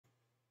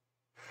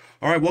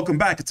All right, welcome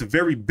back. It's a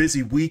very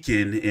busy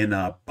weekend in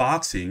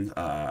boxing,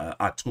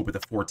 October the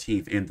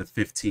 14th and the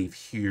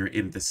 15th here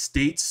in the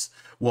States.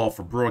 Well,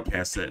 for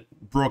broadcasted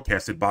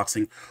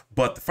boxing.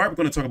 But the fight we're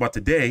going to talk about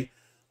today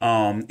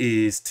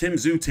is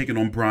Tszyu taking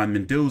on Brian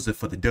Mendoza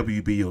for the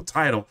WBO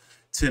title.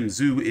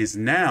 Tszyu is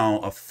now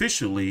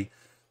officially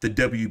the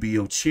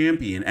WBO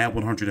champion at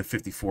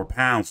 154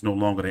 pounds, no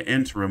longer the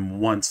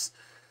interim once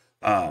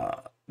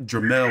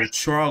Jermell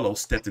Charlo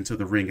stepped into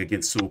the ring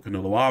against Saul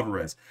Canelo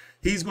Alvarez.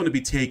 He's going to be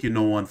taking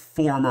on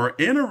former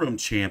interim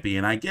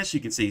champion. I guess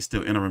you can say he's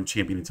still interim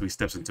champion until he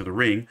steps into the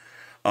ring.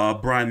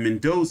 Brian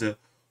Mendoza,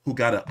 who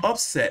got an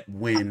upset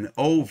win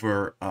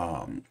over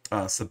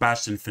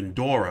Sebastian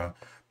Fundora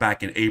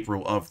back in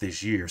April of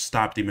this year.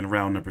 Stopped him in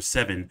round number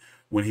 7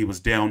 when he was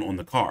down on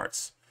the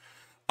cards.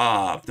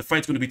 The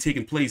fight's going to be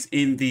taking place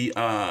in the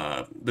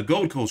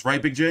Gold Coast,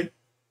 right, Big J?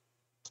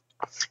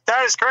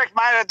 That is correct,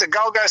 mate, at the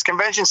Gold Coast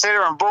Convention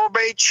Centre in Broad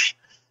Beach.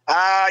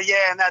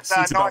 Yeah, and that's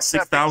seats about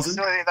 6,000.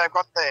 Facility they've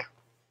got there.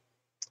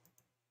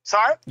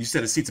 Sorry? You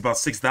said it seats about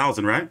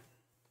 6,000, right?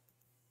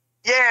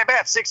 Yeah,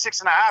 about six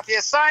and a half.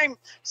 Yeah, same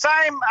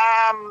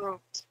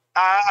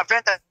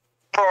event that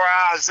for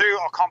Tszyu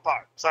or Compo.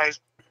 So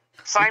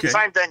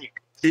same venue.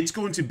 It's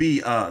going to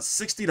be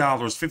 $60,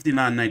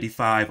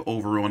 $59.95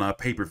 over on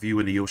pay-per-view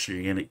in the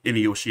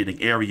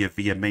Oceanic area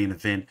via Main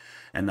Event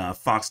and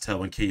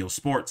Foxtel and KO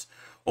Sports.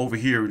 Over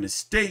here in the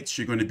States,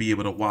 you're going to be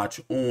able to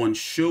watch on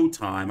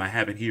Showtime. I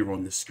have it here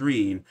on the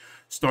screen,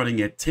 starting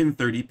at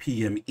 10:30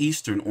 p.m.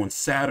 Eastern on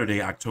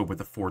Saturday, October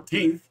the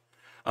 14th.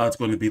 It's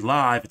going to be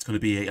live. It's going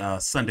to be a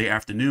Sunday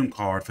afternoon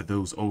card for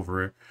those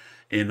over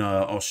in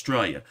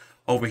Australia.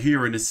 Over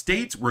here in the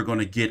States, we're going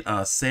to get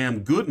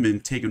Sam Goodman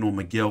taking on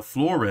Miguel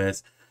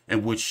Flores,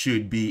 and which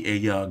should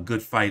be a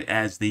good fight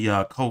as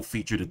the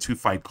co-featured, a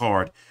 2-fight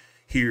card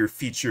here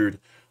featured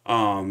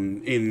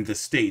in the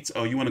States.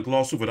 Oh, you want to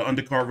gloss over the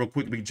undercard real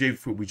quick, Big J,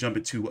 before we jump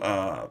into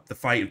the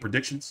fight and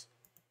predictions?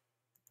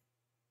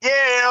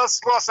 Yeah, let's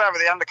gloss over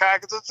the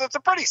undercard because it's a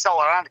pretty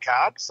solid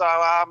undercard. So,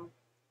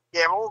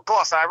 yeah, we'll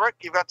gloss over it.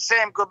 You've got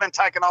Sam Goodman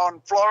taking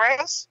on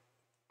Flores.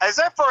 Is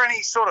that for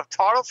any sort of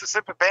title for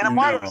Super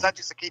Bantamweight, or is that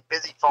just a keep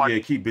busy fight? Yeah,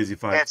 keep busy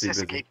fight. Yeah, it's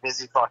just a keep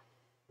busy fight.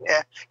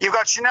 Yeah. You've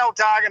got Chanel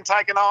Dargan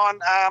taking on,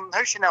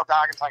 who's Chanel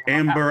Dargan taking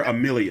on? Amber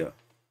Amelia.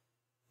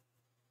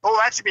 Oh,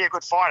 that should be a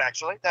good fight,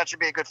 actually. That should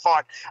be a good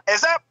fight.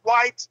 Is that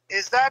weight,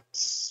 is that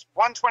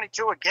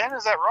 122 again?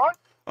 Is that right?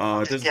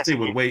 It doesn't say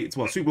what weight. It's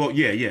well, Super Bowl.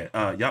 Yeah.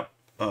 Yep.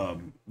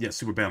 Yeah,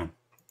 Super Bantam.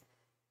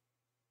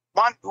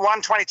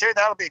 122,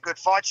 that'll be a good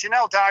fight.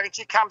 Chanel Dargan,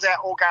 she comes out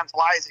all guns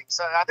blazing.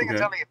 So I think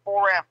it's only a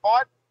 4-round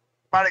fight.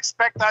 But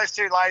expect those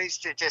two ladies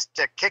to just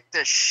kick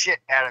the shit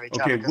out of each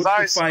other. Okay,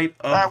 what's the fight?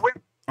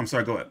 I'm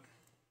sorry, go ahead.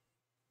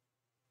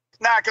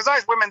 No, because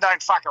those women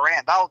don't fuck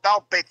around.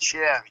 They'll beat the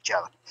shit out of each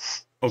other.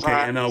 Okay, so,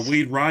 and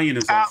Wade Ryan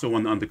is also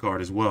on the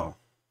undercard as well.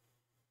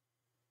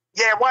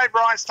 Yeah, Wade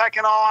Ryan's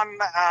taking on,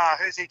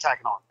 who's he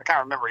taking on? I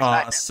can't remember his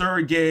name.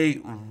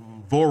 Sergey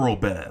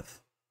Vorobev.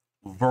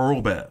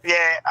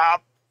 Yeah,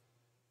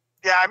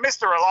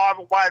 Mr.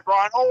 Reliable, Wade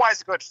Ryan,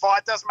 always a good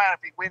fight. Doesn't matter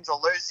if he wins or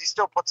loses, he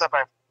still puts up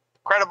a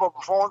credible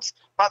performance.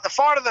 But the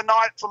fight of the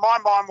night, for my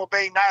mind, will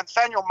be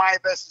Nathaniel May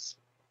versus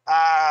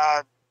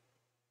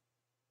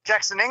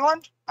Jackson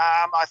England.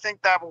 I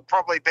think that will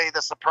probably be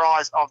the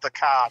surprise of the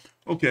card.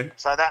 Okay.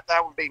 So that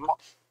would be my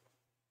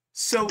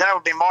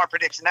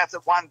prediction. That's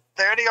at 1:30,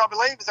 I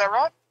believe. Is that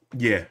right?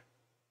 Yeah.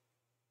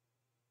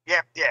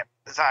 Yeah.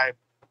 So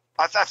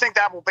I think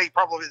that will be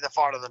probably the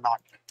fight of the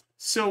night.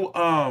 So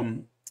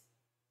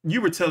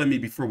you were telling me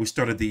before we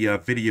started the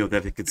video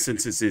that the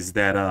consensus is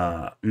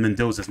that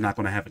Mendoza's not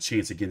going to have a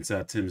chance against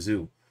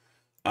Tszyu.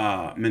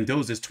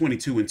 Mendoza's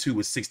 22-2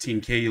 with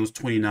 16 KOs,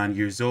 29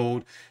 years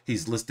old.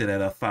 He's listed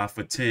at a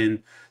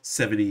 5'10",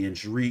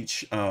 70-inch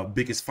reach.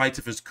 Biggest fights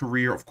of his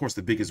career, of course,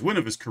 the biggest win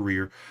of his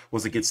career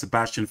was against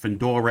Sebastian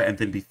Fundora, and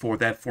then before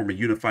that, former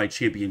unified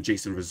champion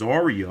Jason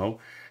Rosario.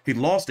 He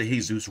lost to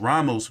Jesus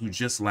Ramos, who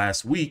just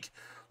last week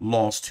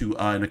lost to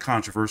in a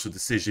controversial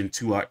decision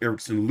to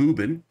Erickson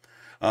Lubin.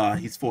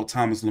 He's fought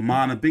Thomas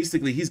Lamana.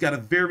 Basically, he's got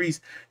a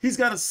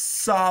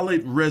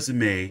solid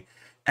resume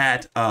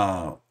at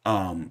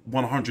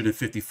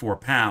 154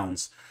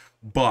 pounds.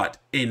 But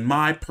in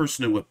my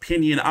personal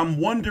opinion, I'm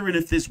wondering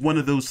if this is one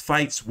of those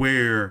fights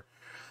where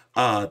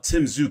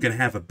Tszyu can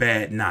have a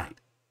bad night.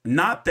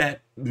 Not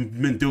that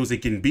Mendoza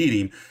can beat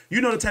him.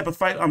 You know the type of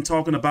fight I'm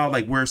talking about,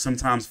 like where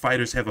sometimes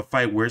fighters have a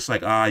fight where it's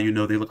like,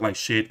 they look like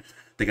shit.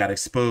 They got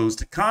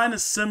exposed. Kind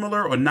of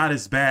similar or not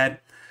as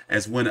bad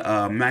as when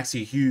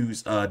Maxie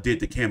Hughes did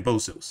the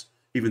Cambosos,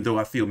 even though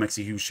I feel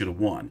Maxie Hughes should have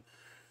won.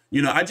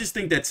 You know, I just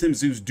think that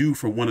Tszyu's due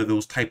for one of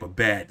those type of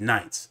bad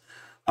nights.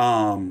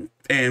 And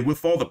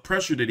with all the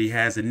pressure that he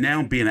has, and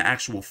now being an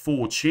actual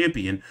full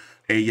champion,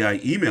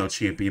 a email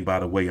champion, by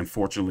the way,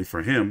 unfortunately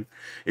for him,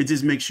 it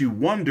just makes you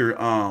wonder.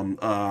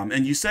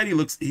 And you said he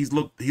looks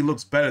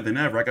better than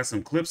ever. I got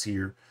some clips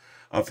here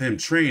of him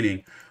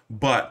training,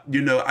 but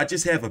you know, I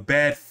just have a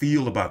bad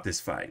feel about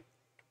this fight.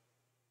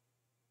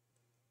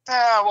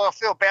 Well,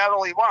 feel bad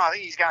all he wants. I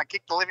think he's going to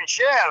kick the living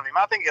shit out of him.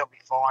 I think he'll be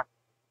fine.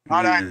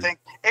 I don't think,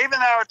 even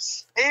though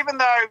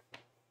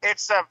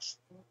it's a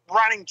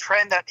running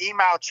trend that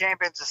email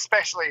champions,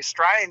 especially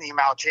Australian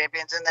email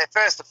champions, in their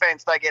first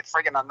offence they get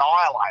friggin'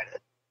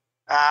 annihilated.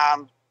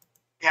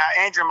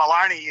 Andrew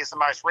Maloney is the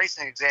most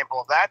recent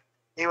example of that.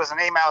 He was an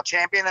email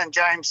champion, and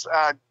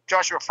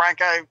Joshua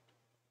Franco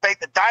beat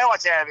the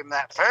daylights out of him in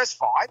that first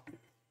fight.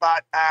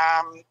 But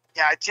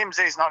Tim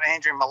Tszyu's not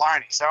Andrew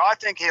Maloney, so I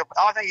think he'll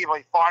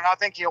be fine. I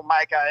think he'll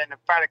make an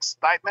emphatic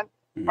statement.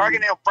 I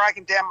reckon he'll break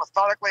him down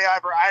methodically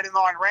over 8 or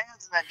 9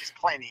 rounds and then just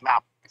clean him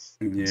up.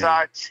 Yeah. So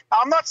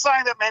I'm not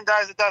saying that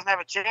Mendoza doesn't have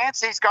a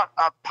chance. He's got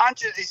a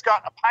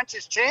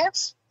puncher's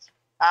chance,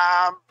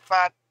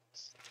 but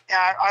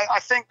I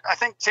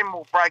think Tim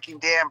will break him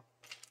down,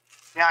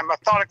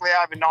 methodically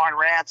over 9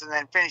 rounds and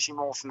then finish him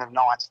off in the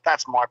 9th.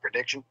 That's my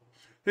prediction.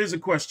 Here's a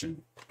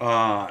question,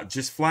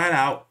 just flat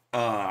out.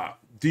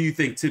 Do you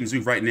think Tim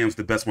Tszyu right now is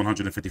the best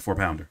 154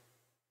 pounder?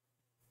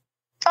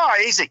 Oh,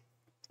 easy.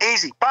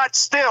 But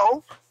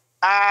still,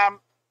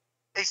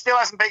 he still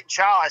hasn't beaten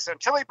Charlo. So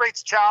until he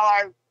beats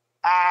Charlo,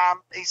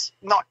 he's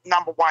not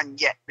number 1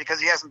 yet because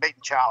he hasn't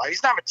beaten Charlo.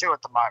 He's number 2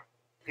 at the moment.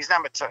 He's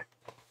number 2.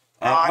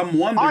 I'm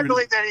wondering. I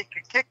believe that he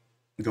could kick.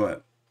 Go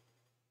ahead.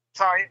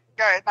 Sorry,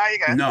 go ahead. No, you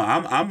go. No,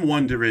 I'm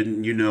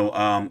wondering,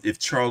 if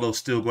Charlo's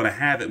still going to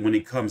have it when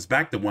he comes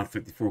back to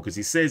 154, because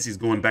he says he's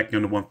going back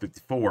down to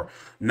 154,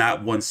 not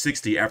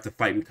 160 after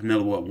fighting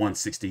Canelo at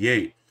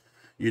 168.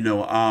 If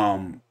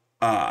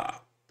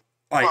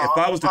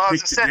I was to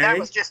pick today,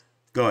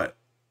 go ahead.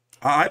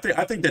 I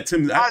think that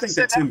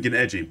Tim can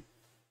edge him.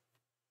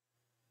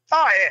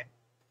 Oh yeah.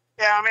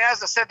 Yeah, I mean,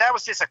 as I said, that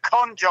was just a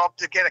con job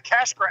to get a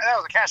cash grab. That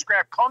was a cash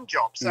grab con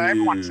job, so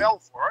everyone fell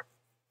for it.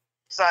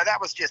 So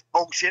that was just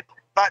bullshit.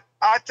 But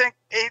I think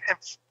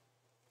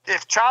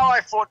if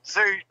Charlo fought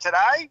Tszyu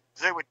today,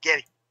 Tszyu would get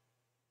him.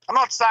 I'm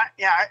not saying,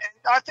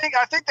 I think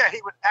that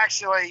he would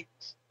actually,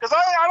 because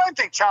I don't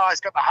think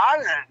Charlo's got the heart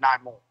in it no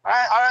more.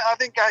 I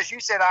think, as you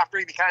said, after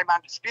he became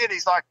undisputed,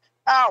 he's like,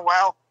 oh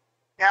well,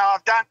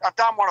 I've done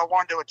what I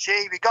wanted to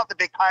achieve. He got the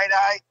big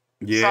payday.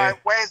 Yeah. So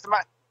where's the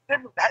money?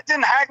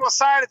 Didn't Hagler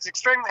say it? It's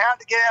extremely hard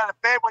to get out of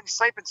bed when you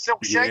sleep in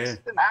silk sheets. Yeah.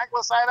 Didn't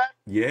Hagler say that?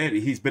 Yeah,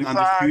 he's been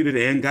undisputed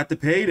and got the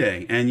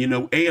payday. And,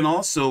 and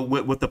also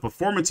with the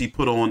performance he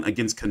put on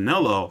against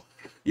Canelo,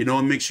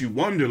 it makes you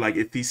wonder, like,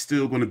 if he's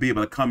still going to be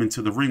able to come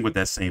into the ring with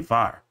that same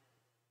fire.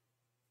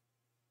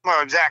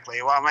 Well,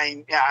 exactly. Well,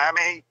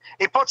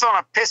 he puts on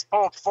a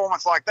piss-poor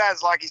performance like that.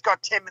 It's like he's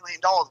got $10 million.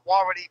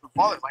 Why would he even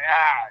bother? It's like,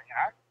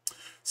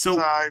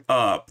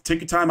 So, take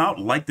your time out,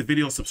 like the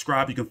video,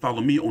 subscribe. You can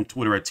follow me on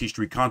Twitter at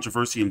TstreeT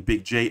Controversy and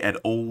Big J at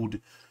Old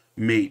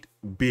Mate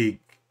Big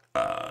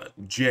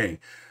J.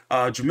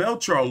 Jermell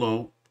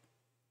Charlo,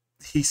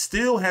 he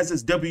still has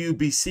his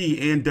WBC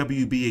and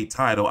WBA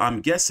title.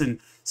 I'm guessing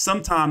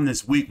sometime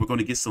this week we're going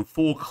to get some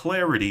full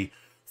clarity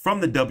from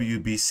the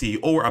WBC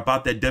or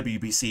about that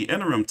WBC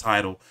interim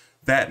title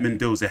that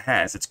Mendoza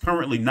has. It's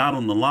currently not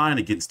on the line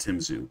against Tim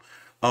Tszyu.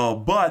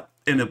 But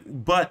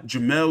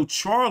Jermell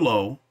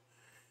Charlo,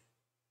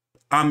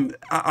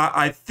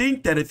 I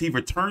think that if he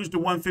returns to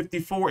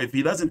 154, if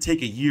he doesn't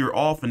take a year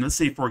off, and let's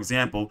say, for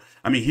example,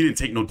 he didn't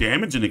take no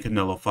damage in the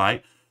Canelo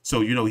fight,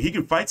 so, he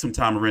can fight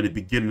sometime around the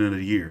beginning of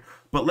the year.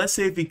 But let's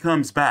say if he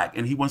comes back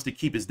and he wants to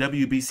keep his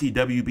WBC,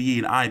 WBA,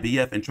 and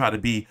IBF and try to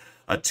be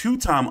a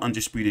 2-time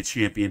undisputed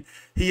champion,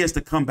 he has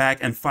to come back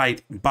and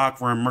fight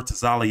Bakram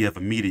Murtazaliev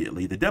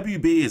immediately. The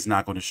WBA is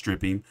not going to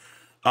strip him.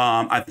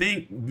 I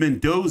think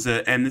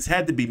Mendoza, and this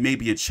had to be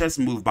maybe a chess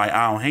move by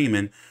Al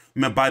Heyman,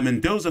 by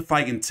Mendoza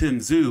fighting Tim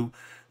Tszyu,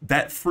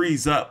 that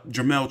frees up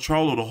Jermell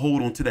Charlo to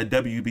hold on to that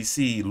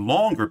WBC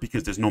longer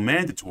because there's no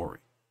mandatory.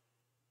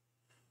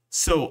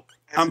 So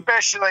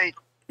especially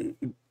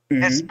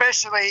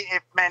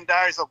if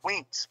Mendoza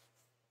wins.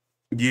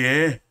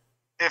 Yeah.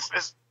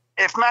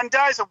 If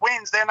Mendoza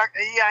wins, then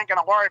he ain't going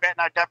to worry about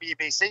no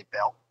WBC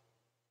belt.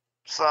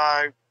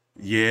 So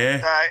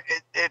yeah,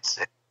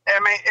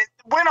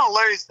 win or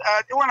lose,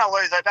 I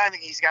don't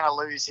think he's going to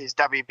lose his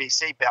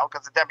WBC belt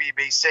because the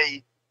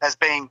WBC has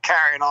been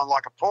carrying on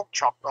like a pork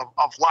chop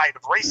of late,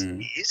 of recent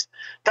years.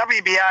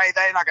 WBA,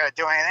 they're not going to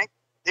do anything.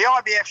 The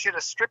IBF should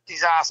have stripped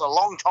his ass a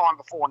long time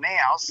before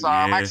now, so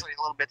I'm actually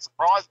a little bit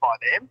surprised by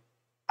them.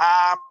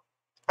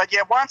 But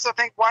yeah, once the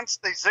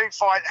Tszyu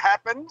fight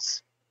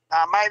happens,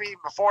 maybe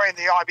beforehand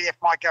the IBF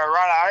might go,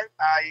 righto,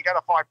 you got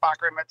to fight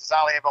Bakram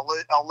Murtazaliev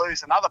or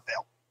lose another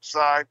belt.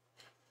 So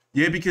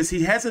yeah, because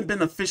he hasn't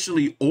been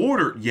officially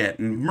ordered yet.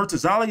 And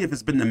Murtazaliev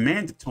has been the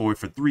mandatory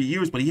for 3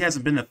 years, but he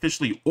hasn't been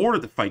officially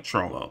ordered to fight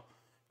Charlo.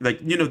 Like,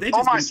 they just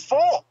almost 4.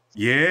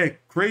 Yeah,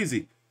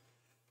 crazy.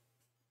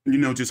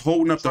 Just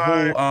holding up the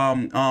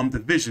whole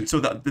division. So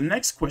the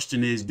next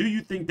question is, do you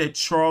think that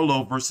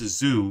Charlo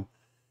versus Tszyu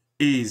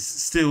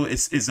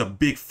is a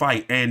big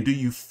fight? And do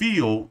you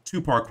feel,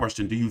 2-part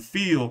question, do you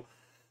feel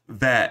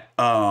that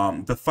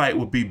the fight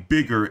would be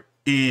bigger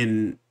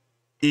in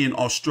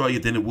Australia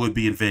than it would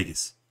be in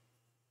Vegas?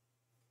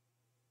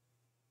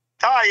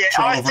 Oh, yeah,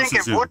 Charlo I think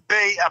it would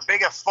be a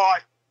bigger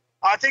fight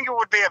I think it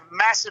would be a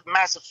massive,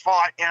 massive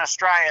fight in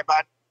Australia,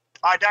 but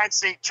I don't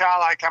see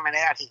Charlo coming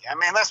out here. I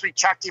mean, unless we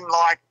chucked him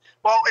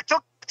it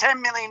took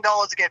 $10 million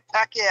to get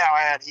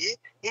Pacquiao out here.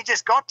 He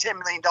just got $10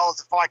 million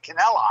to fight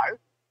Canelo.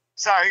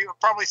 So he would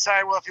probably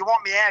say, well, if you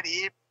want me out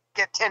here,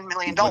 get $10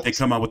 million. But they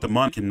come out with the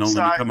money. Can No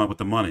Limit come out with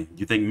the money?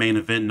 You think Main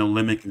Event, No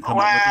Limit can come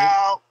out with it?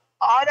 Well,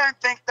 I don't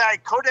think they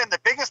could. And the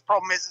biggest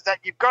problem is that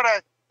you've got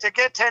to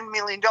get $10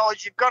 million,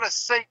 you've got to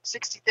seat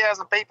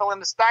 60,000 people in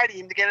the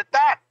stadium to get it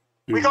done.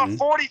 We got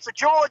 40 for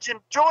George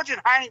and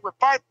Haney were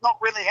both not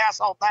really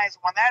household names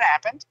when that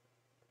happened.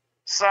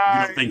 So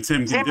you don't think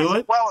Tim can do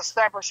it? Well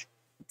established.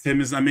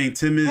 Tim is. You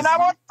know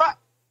what? But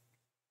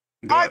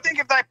I think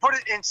if they put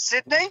it in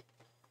Sydney,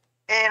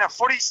 in a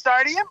footy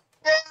stadium,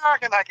 yeah, I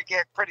reckon they could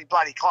get pretty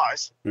bloody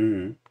close.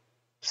 Mm-hmm.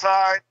 So,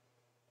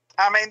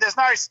 I mean, there's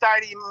no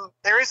stadium.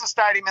 There is a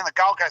stadium in the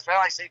Gold Coast, but it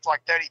only seats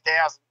like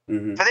 30,000.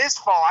 Mm-hmm. For this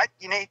fight,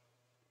 you need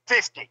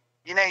 50.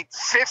 You need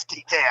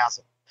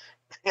 50,000.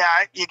 You know,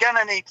 you're going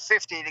to need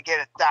 50 to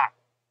get it done,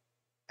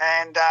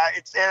 and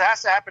it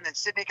has to happen in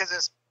Sydney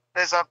because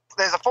there's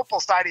a football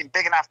stadium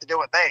big enough to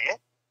do it there.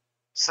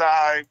 So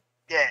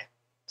yeah,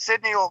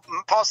 Sydney or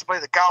possibly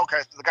the Gold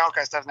Coast, but the Gold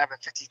Coast doesn't have a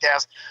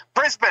 50,000.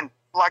 Brisbane,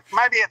 like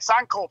maybe at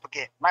Suncorp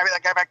again. Maybe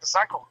they go back to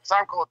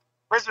Suncorp.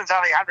 Brisbane's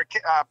only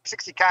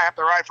 60k up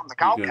the road from the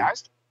Gold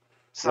Coast.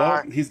 So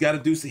well, he's got to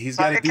do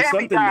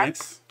something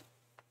next.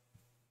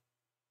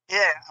 Yeah,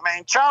 I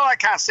mean, Charlo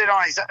can't sit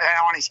on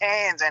his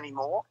hands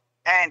anymore.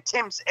 And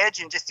Tim's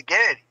edging just to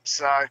get at him.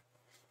 So,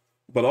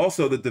 but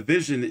also the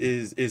division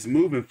is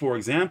moving. For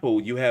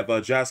example, you have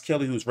Josh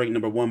Kelly, who's ranked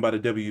number 1 by the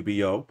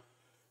WBO.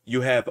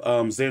 You have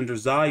Xander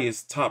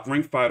Zayas, top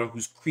ranked fighter,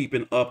 who's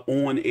creeping up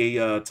on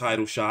a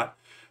title shot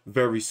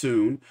very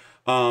soon.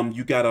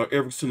 You got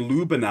Erickson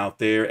Lubin out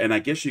there, and I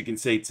guess you can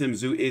say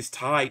Tszyu is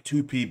tied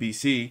to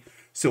PBC,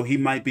 so he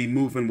might be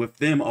moving with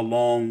them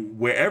along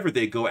wherever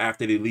they go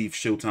after they leave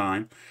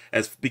Showtime,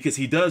 because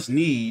he does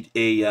need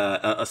a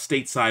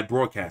stateside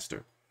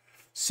broadcaster.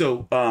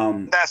 So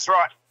that's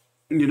right.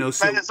 You know,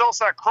 so but there's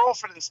also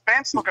Crawford and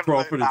Spence looking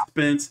Crawford and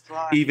Spence,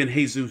 right. Even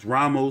Jesus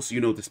Ramos, you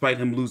know, despite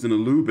him losing to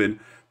Lubin,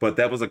 but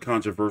that was a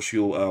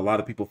controversial. A lot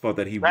of people felt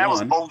that he won. That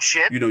was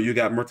bullshit. You know, you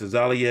got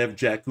Murtazaliev,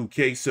 Jack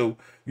Kouke, so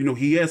you know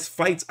he has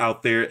fights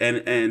out there,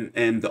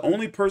 and the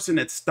only person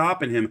that's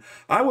stopping him,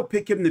 I would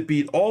pick him to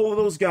beat all of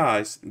those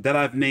guys that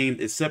I've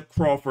named except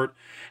Crawford,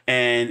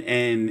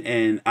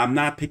 and I'm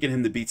not picking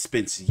him to beat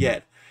Spence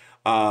yet.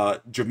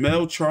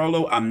 Jermell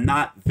Charlo, I'm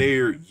not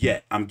there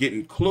yet. I'm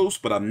getting close,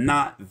 but I'm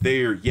not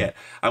there yet.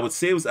 I'd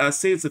say it's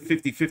a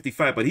 50-50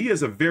 fight, but he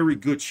has a very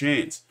good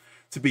chance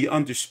to be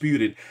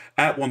undisputed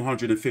at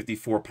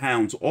 154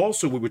 pounds.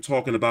 Also, we were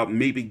talking about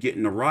maybe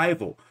getting a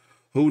rival.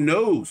 Who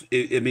knows?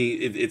 I mean,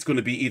 it's going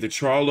to be either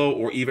Charlo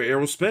or either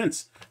Errol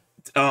Spence.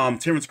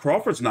 Terrence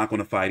Crawford's not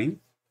going to fight him.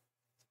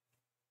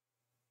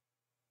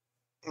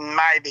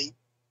 Maybe.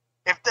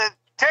 If the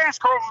Terrence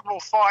Crawford will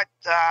fight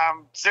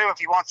Tszyu if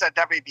he wants that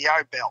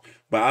WBO belt.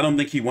 But I don't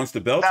think he wants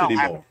the belt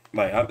anymore.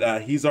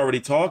 Like he's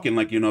already talking,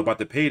 like, you know, about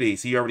the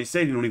paydays. He already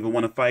said he don't even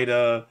want to fight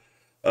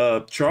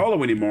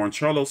Charlo anymore, and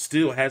Charlo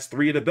still has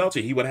 3 of the belts.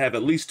 He would have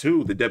at least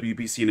 2, the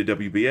WBC and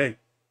the WBA.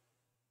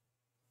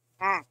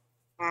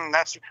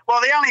 That's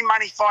well. The only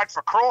money fight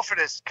for Crawford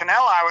is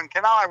Canelo, and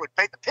Canelo would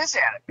beat the piss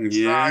out of him.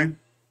 Yeah.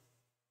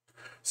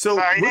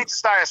 So he needs to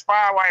stay as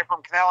far away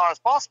from Canelo as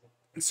possible.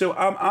 So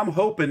I'm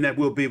hoping that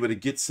we'll be able to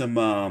get some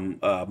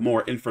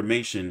more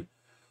information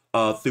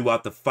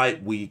throughout the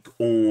fight week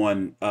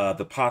on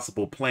the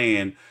possible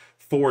plan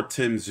for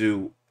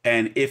Tszyu,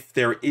 and if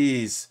there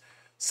is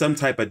some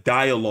type of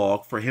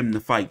dialogue for him to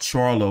fight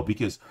Charlo,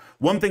 because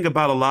one thing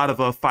about a lot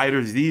of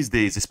fighters these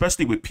days,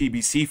 especially with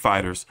PBC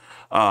fighters,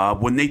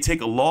 when they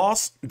take a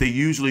loss, they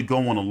usually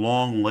go on a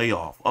long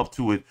layoff up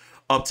to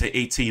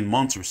 18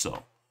 months or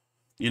so.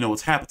 You know,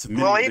 it's happened to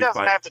me. Well, he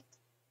doesn't have to.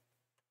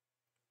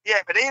 Yeah,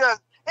 but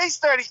he's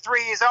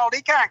 33 years old.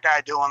 He can't go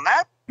doing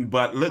that.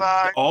 But look,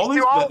 he's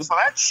too old for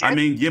that shit. I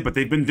mean, yeah, but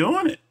they've been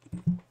doing it.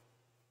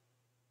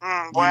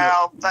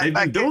 Well, you know, they've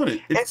been doing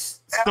it.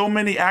 It's so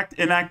many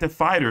inactive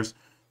fighters,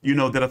 you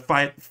know, that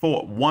fight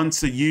for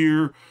once a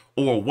year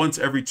or once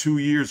every 2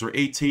 years or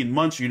 18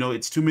 months. You know,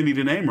 it's too many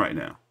to name right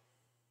now.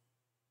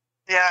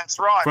 Yeah, that's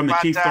right. From the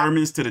Keith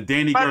Thurmans to the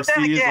Danny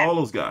Garcias, all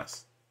those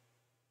guys.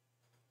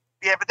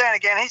 Yeah, but then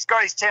again, he's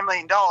got his $10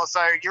 million,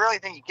 so you really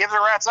think he gives a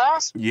rat's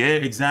ass? Yeah,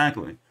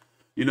 exactly.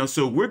 You know,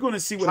 so we're going to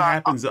see what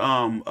happens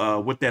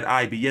with that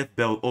IBF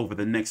belt over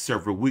the next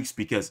several weeks,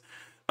 because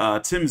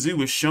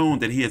Tszyu has shown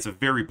that he has a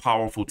very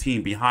powerful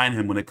team behind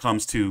him when it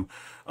comes to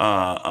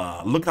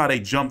look how they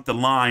jumped the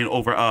line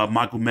over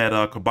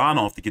Magomed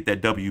Kurbanov to get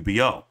that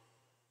WBO.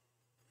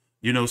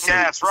 You know, so,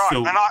 yeah, that's right.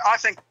 So, and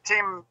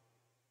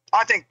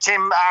I think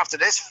Tim, after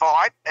this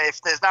fight,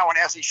 if there's no one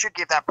else, he should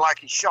give that bloke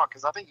his shot,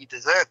 because I think he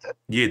deserved it.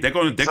 Yeah, they're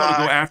going to go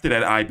after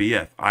that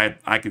IBF.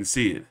 I can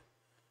see it.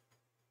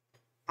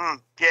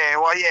 Yeah,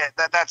 well, yeah,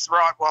 that's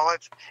right. Well,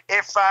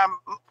 if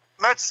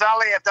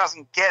Murtazaliev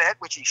doesn't get it,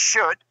 which he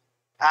should,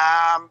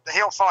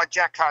 he'll fight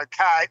Jack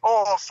Kouke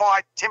or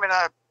fight Tim in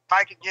a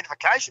vacant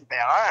unification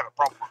bout. I don't have a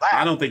problem with that.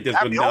 I don't think there's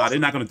That'd going be to. awesome. They're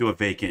not going to do a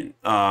vacant.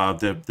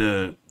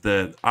 The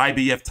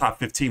IBF top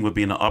 15 would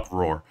be in an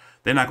uproar.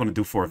 They're not going to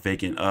do for a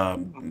vacant.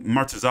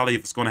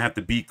 Martizali is going to have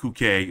to beat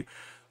Kuke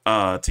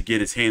to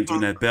get his hands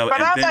on that belt. But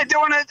and aren't they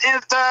doing it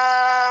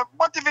at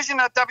what division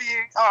are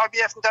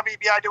IBF and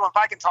WBA doing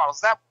vacant titles?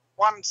 Is that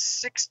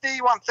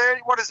 160,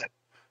 130? What is it?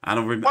 I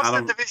don't remember. What's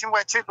the division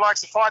where two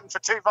blokes are fighting for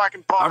two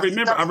vacant titles?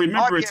 I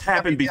remember it's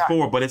happened WBA.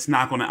 before, but it's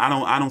not going to.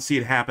 I don't see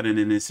it happening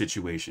in this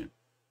situation.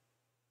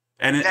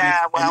 And it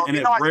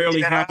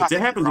rarely happens. It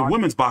happens in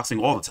women's boxing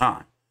all the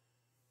time.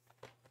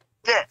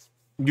 Yeah.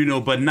 You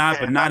know, but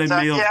not in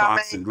male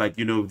boxing. I mean, like,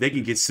 you know, they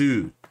can get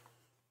sued.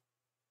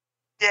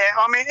 Yeah,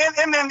 I mean,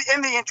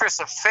 in the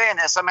interest of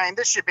fairness, I mean,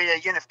 this should be a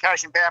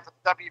unification bout for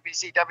the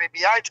WBC,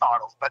 WBA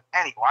titles. But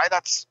anyway,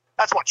 that's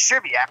what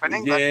should be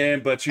happening. Yeah,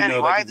 but you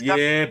know,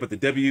 anyway, but the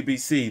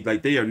WBC,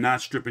 like, they are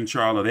not stripping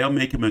Charlo. They'll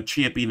make him a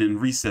champion in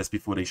recess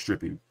before they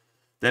strip him.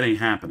 That ain't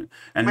happening.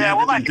 And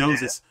now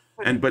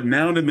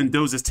that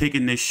Mendoza's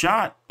taking this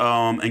shot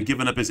and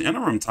giving up his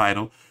interim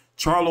title,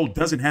 Charlo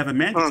doesn't have a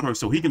mandatory,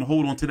 so he can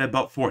hold on to that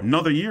belt for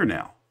another year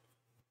now.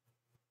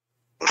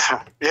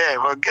 Yeah,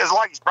 well, it's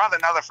like his brother,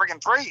 another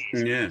freaking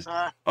 3 years.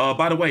 Yeah.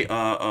 By the way,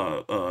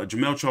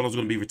 Jamel Charlo is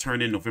going to be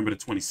returning November the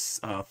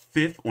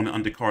 25th on the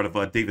undercard of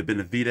David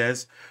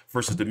Benavidez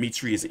versus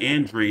Demetrius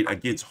Andrade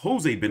against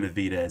Jose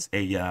Benavidez,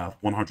 a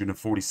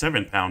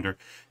 147-pounder.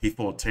 He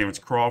fought Terrence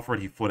Crawford.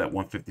 He fought at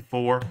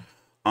 154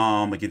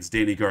 against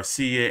Danny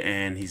Garcia,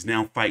 and he's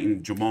now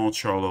fighting Jamal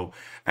Charlo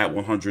at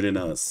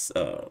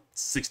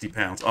 160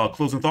 pounds.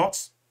 Closing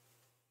thoughts?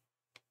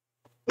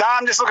 No,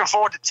 I'm just looking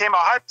forward to Tim.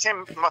 I hope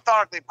Tim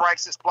methodically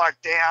breaks this bloke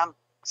down,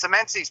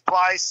 cements his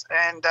place,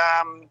 and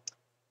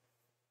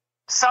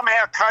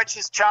somehow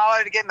coaches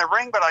Charlo to get in the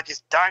ring, but I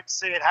just don't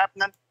see it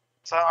happening.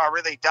 So I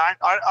really don't.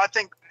 I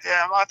think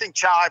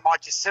Charlo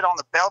might just sit on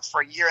the belt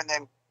for a year and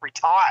then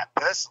retire,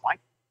 personally.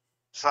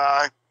 So,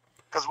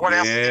 because what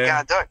else is he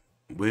going to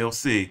do? We'll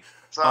see.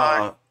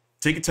 So,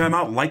 take your time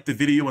out, like the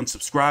video, and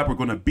subscribe. We're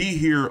going to be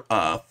here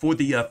for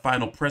the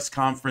final press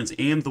conference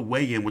and the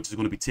weigh-in, which is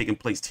going to be taking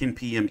place 10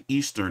 p.m.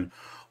 Eastern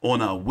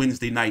on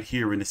Wednesday night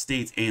here in the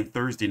States and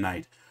Thursday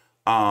night.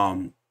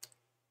 And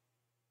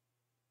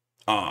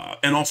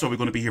also, we're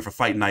going to be here for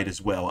fight night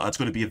as well. It's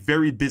going to be a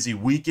very busy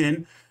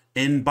weekend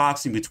in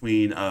boxing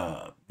between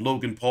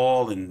Logan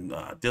Paul and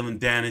Dylan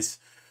Dennis,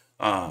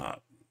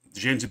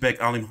 Janjabek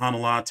Alim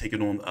Hanallah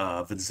taking on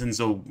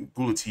Vincenzo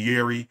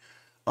Gulatieri.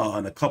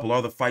 And a couple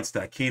other fights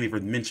that I can't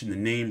even mention the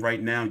name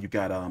right now. You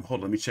got, hold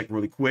on, let me check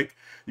really quick.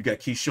 You got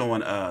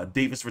Keyshawn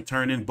Davis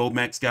returning.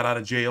 Bomax got out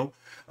of jail.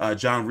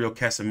 John Real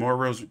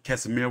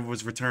Casimiro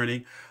was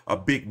returning. A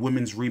big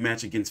women's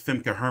rematch against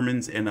Femke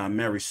Hermans and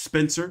Mary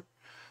Spencer.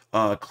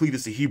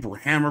 Cletus the Hebrew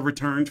Hammer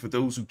returns for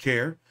those who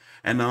care.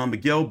 And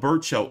Miguel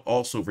Burchelt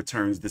also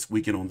returns this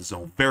weekend on the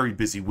Zone. Very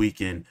busy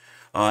weekend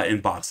in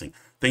boxing.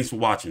 Thanks for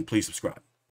watching. Please subscribe.